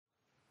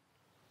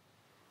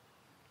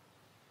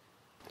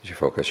As you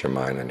focus your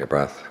mind on your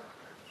breath,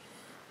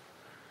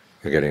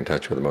 you're getting in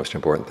touch with the most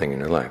important thing in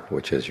your life,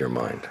 which is your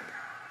mind.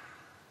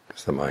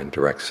 Because the mind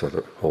directs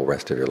the whole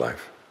rest of your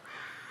life.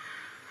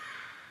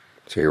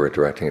 So you were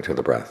directing it to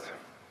the breath,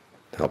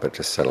 to help it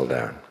just settle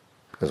down.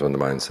 Because when the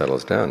mind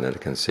settles down, then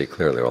it can see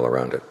clearly all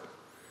around it.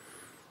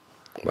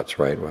 What's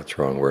right, what's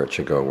wrong, where it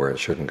should go, where it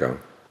shouldn't go.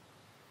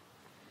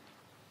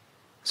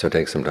 So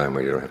take some time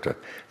where you don't have to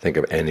think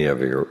of any of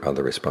your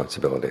other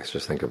responsibilities.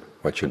 Just think of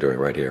what you're doing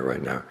right here,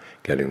 right now,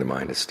 getting the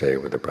mind to stay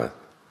with the breath.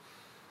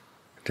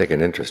 Take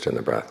an interest in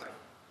the breath.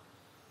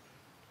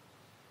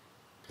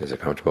 Is it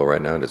comfortable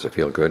right now? Does it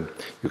feel good?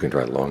 You can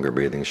try longer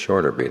breathing,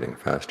 shorter breathing,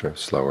 faster,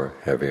 slower,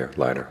 heavier,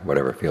 lighter,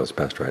 whatever feels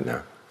best right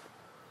now.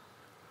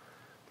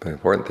 But the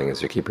important thing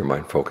is you keep your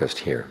mind focused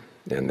here,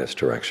 in this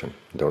direction.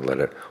 Don't let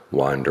it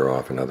wander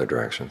off in other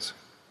directions.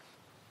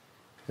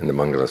 In the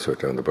Mangala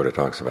Sutta, the Buddha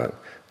talks about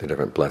the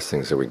different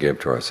blessings that we give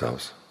to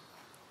ourselves.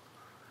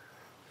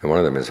 And one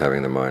of them is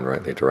having the mind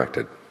rightly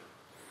directed.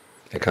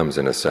 It comes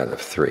in a set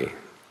of three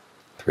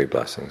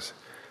blessings.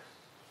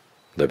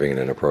 Living in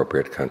an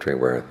appropriate country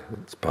where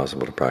it's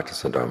possible to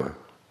practice the Dhamma,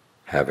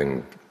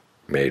 having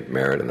made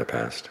merit in the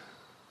past.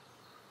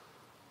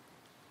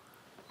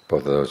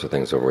 Both of those are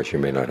things over which you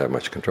may not have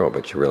much control,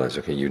 but you realize,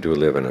 okay, you do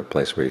live in a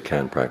place where you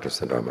can practice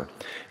the Dhamma,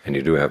 and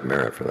you do have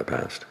merit from the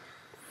past.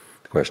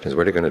 The question is,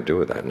 what are you going to do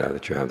with that now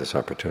that you have this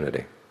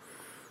opportunity?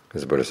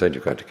 As the Buddha said,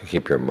 you've got to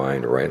keep your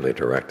mind rightly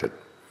directed.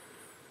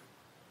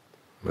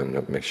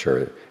 And make sure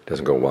it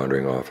doesn't go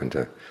wandering off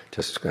into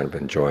just kind of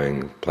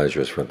enjoying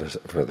pleasures for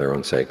their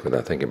own sake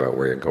without thinking about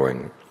where you're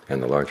going in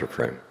the larger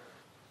frame.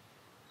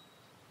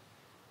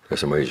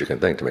 There's some ways you can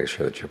think to make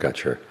sure that you've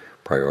got your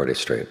priorities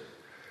straight.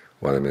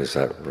 One of them is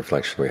that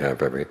reflection we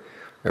have every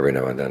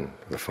now and then,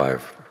 the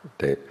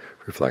 5-day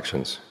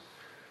reflections.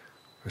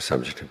 We're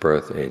subject to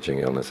birth, aging,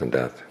 illness, and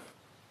death,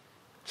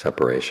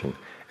 separation,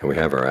 and we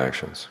have our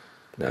actions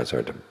as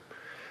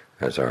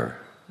our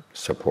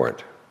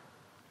support,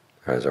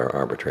 as our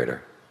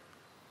arbitrator.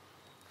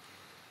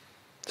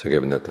 So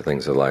given that the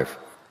things of life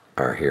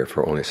are here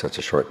for only such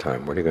a short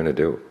time, what are you going to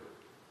do?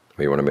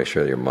 Well, you want to make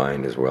sure that your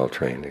mind is well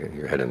trained,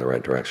 you head in the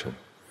right direction.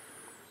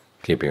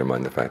 Keeping in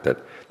mind the fact that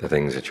the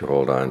things that you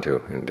hold on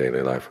to in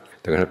daily life,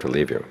 they're going to have to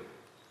leave you.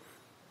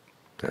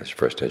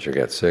 First as you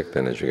get sick,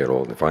 then as you get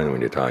old, and finally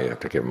when you die you have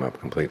to give them up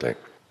completely.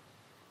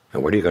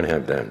 And what are you going to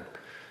have then?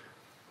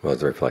 Well, as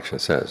the reflection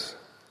says,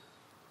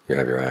 you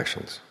have your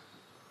actions.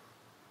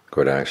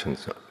 Good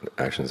actions,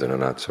 actions that are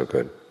not so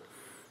good.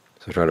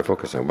 So try to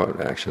focus on what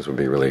actions would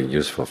be really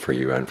useful for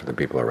you and for the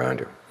people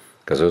around you.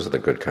 Because those are the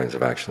good kinds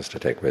of actions to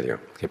take with you.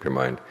 Keep your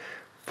mind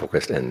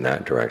focused in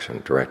that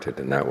direction, directed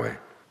in that way.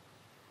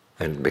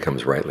 And it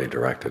becomes rightly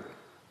directed.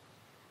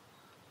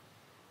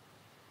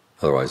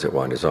 Otherwise it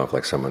wanders off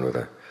like someone with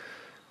a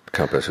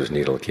compass whose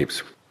needle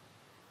keeps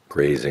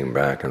grazing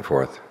back and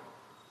forth.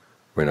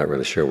 We're not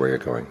really sure where you're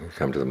going. You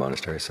come to the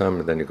monastery some,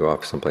 and then you go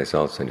off someplace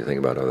else and you think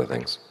about other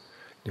things.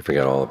 You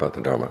forget all about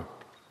the Dharma.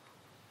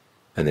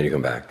 And then you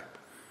come back.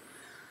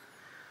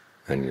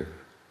 And you've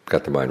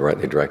got the mind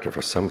rightly directed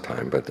for some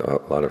time, but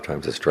a lot of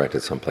times it's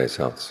directed someplace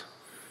else.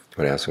 You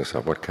want to ask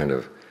yourself, what kind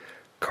of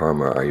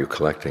karma are you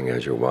collecting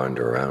as you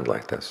wander around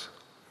like this?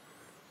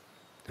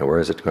 And where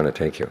is it going to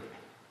take you?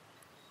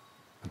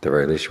 At the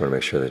very least, you want to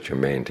make sure that you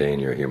maintain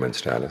your human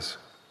status,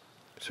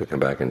 so you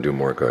come back and do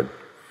more good.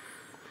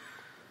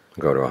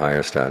 Go to a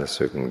higher status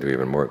so you can do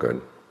even more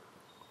good.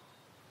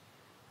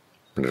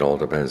 But it all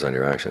depends on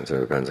your actions. It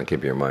depends on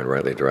keeping your mind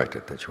rightly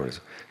directed. That you want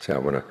to say, I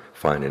want to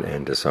find an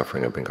end to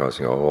suffering. I've been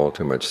causing all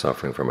too much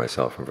suffering for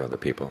myself and for other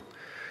people.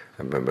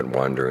 I've been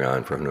wandering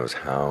on for who knows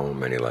how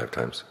many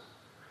lifetimes.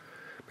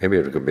 Maybe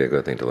it could be a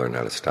good thing to learn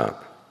how to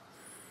stop.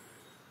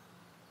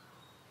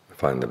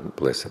 Find the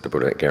bliss that the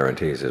Buddha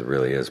guarantees it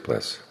really is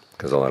bliss.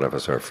 Because a lot of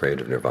us are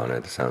afraid of nirvana.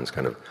 It sounds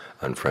kind of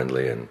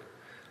unfriendly and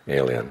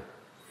alien.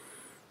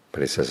 But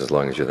he says, as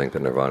long as you think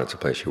that nirvana is a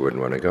place you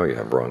wouldn't want to go, you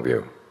have a wrong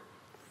view.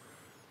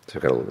 So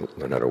you've got to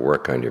learn how to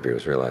work on your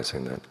views,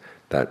 realizing that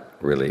that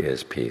really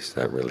is peace,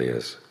 that really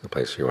is the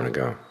place you want to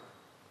go.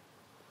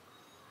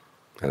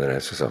 And then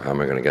ask yourself, how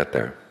am I going to get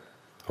there?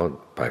 Well,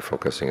 by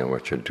focusing on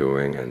what you're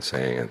doing and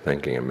saying and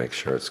thinking, and make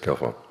sure it's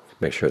skillful.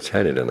 Make sure it's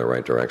headed in the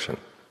right direction.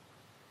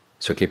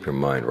 So keep your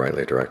mind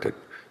rightly directed.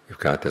 You've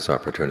got this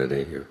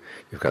opportunity,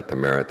 you've got the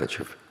merit that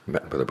you've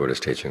met with the Buddha's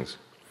teachings.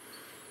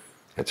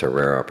 It's a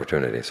rare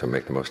opportunity, so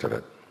make the most of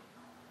it.